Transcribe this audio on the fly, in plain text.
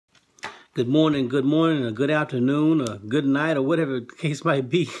Good morning, or good afternoon, or good night, or whatever the case might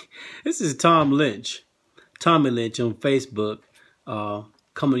be. This is Tommy Lynch on Facebook,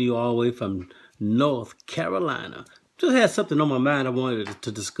 coming to you all the way from North Carolina. Just had something on my mind I wanted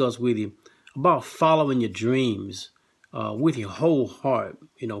to discuss with you about following your dreams with your whole heart.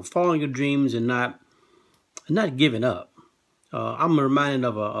 You know, following your dreams and not giving up. I'm reminded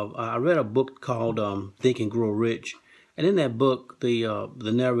of I read a book called Think and Grow Rich. And in that book, the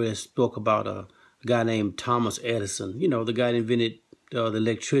narrator spoke about a guy named Thomas Edison. You know, the guy that invented the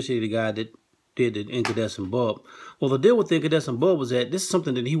electricity, the guy that did the incandescent bulb. Well, the deal with the incandescent bulb was that this is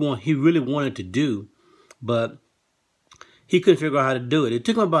something that he really wanted to do, but he couldn't figure out how to do it. It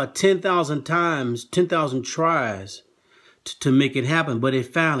took him about 10,000 tries to make it happen, but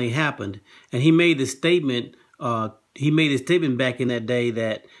it finally happened. And he made this statement. He made a statement back in that day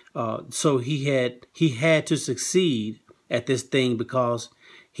that so he had to succeed at this thing because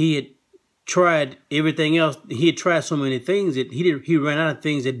he had tried everything else. He had tried so many things that he ran out of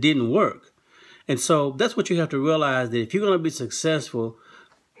things that didn't work. And so that's what you have to realize, that if you're going to be successful,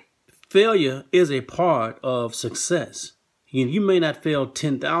 failure is a part of success. You may not fail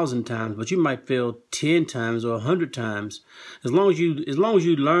 10,000 times, but you might fail 10 times or 100 times. As long as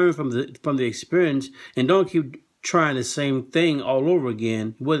you learn from the experience and don't keep trying the same thing all over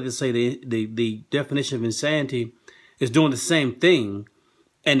again. What did they say? The definition of insanity is doing the same thing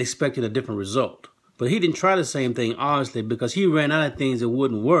and expecting a different result. But he didn't try the same thing, honestly, because he ran out of things that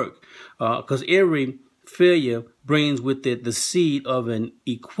wouldn't work. Because every failure brings with it the seed of an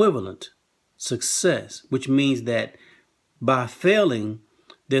equivalent success, which means that by failing,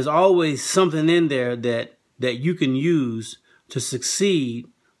 there's always something in there that you can use to succeed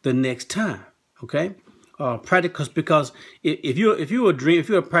the next time. Okay. Practical, because if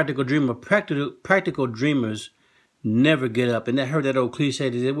you're a practical dreamer, practical dreamers never get up. And I heard that old cliche.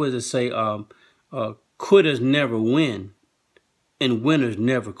 What does it say? Quitters never win, and winners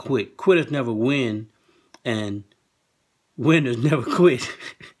never quit. Quitters never win, and winners never quit.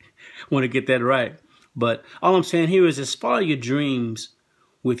 Want to get that right. But all I'm saying here is just follow your dreams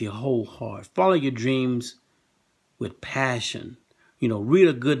with your whole heart. Follow your dreams with passion. You know, read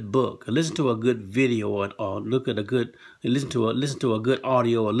a good book, or listen to a good video, or listen to a good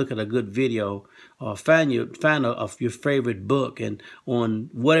audio, or look at a good video, or find your favorite book, and on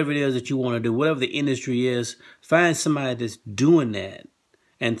whatever it is that you want to do, whatever the industry is, find somebody that's doing that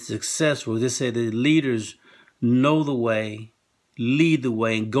and successful. They say the leaders know the way, lead the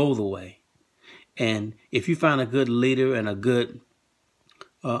way, and go the way. And if you find a good leader and a good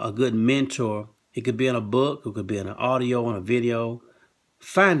mentor, it could be in a book, it could be in an audio, on a video.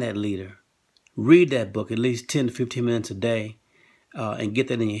 Find that leader, read that book at least 10 to 15 minutes a day, and get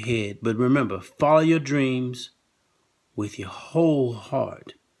that in your head. But remember, follow your dreams with your whole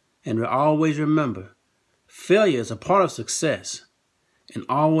heart. And always remember, failure is a part of success. And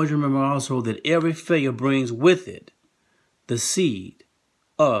always remember also that every failure brings with it the seed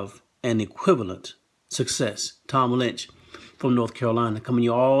of an equivalent success. Tom Lynch from North Carolina, coming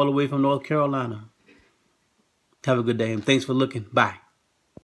you all the way from North Carolina. Have a good day, and thanks for looking. Bye.